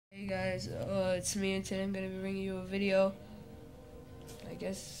guys, it's me, and today I'm gonna be bringing you a video. I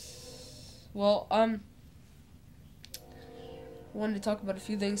guess. Well, wanted to talk about a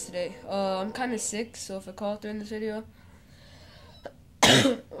few things today. I'm kind of sick, so if I call during this video,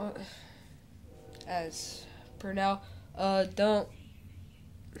 as per now, don't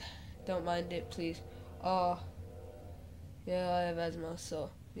mind it, please. Yeah, I have asthma, so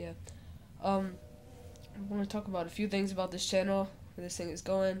yeah. I want to talk about a few things about this channel, where this thing is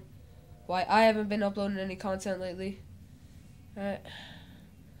going, why I haven't been uploading any content lately.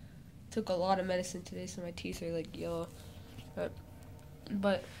 Took a lot of medicine today, so my teeth are like yellow.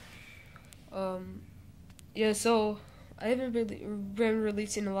 But yeah, so I haven't really been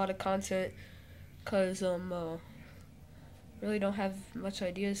releasing a lot of content because really don't have much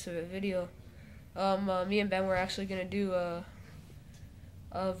ideas for a video. Me and Ben were actually gonna do a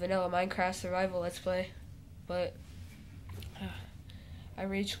vanilla Minecraft survival let's play, but I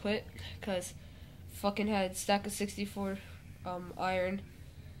rage quit because fucking had stack of 64 iron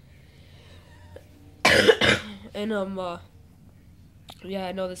and yeah,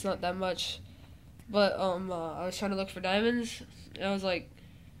 I know that's not that much, but I was trying to look for diamonds, and I was like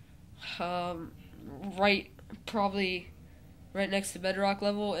probably right next to bedrock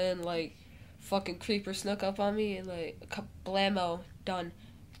level, and like fucking creeper snuck up on me and like blammo, done,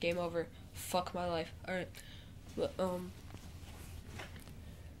 game over, fuck my life. Alright, but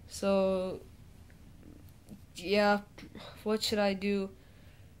so yeah, what should I do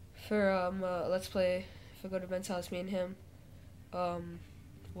for let's play? If I go to Ben's house, me and him,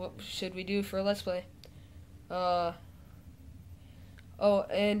 what should we do for a let's play? Oh,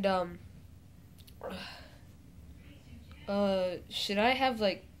 and should I have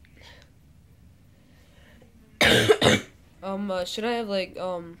like should I have like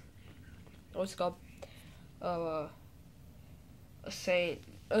what's it called? A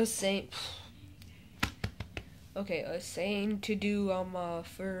saint. Okay, a saint to do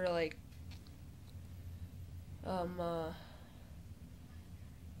for like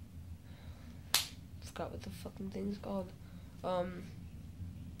forgot what the fucking thing's called.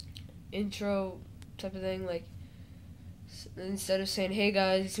 Intro type of thing, like instead of saying, "Hey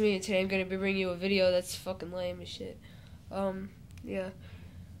guys, it's me, and today I'm gonna be bringing you a video," that's fucking lame as shit. Yeah,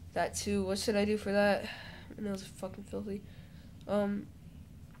 that too. What should I do for that? My nails are fucking filthy.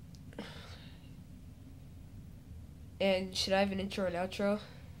 And should I have an intro and outro?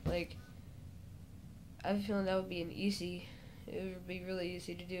 Like, I have a feeling that would be it would be really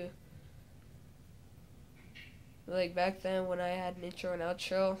easy to do. Like, back then when I had an intro and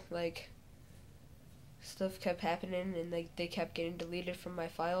outro, like, stuff kept happening, and like they kept getting deleted from my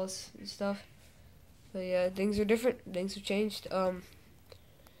files and stuff. But yeah, things are different. Things have changed.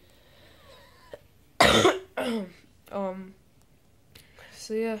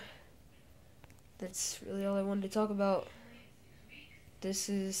 So yeah, that's really all I wanted to talk about. This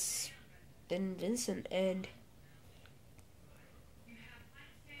is Ben Vincent, and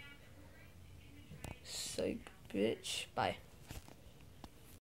psych bitch. Bye.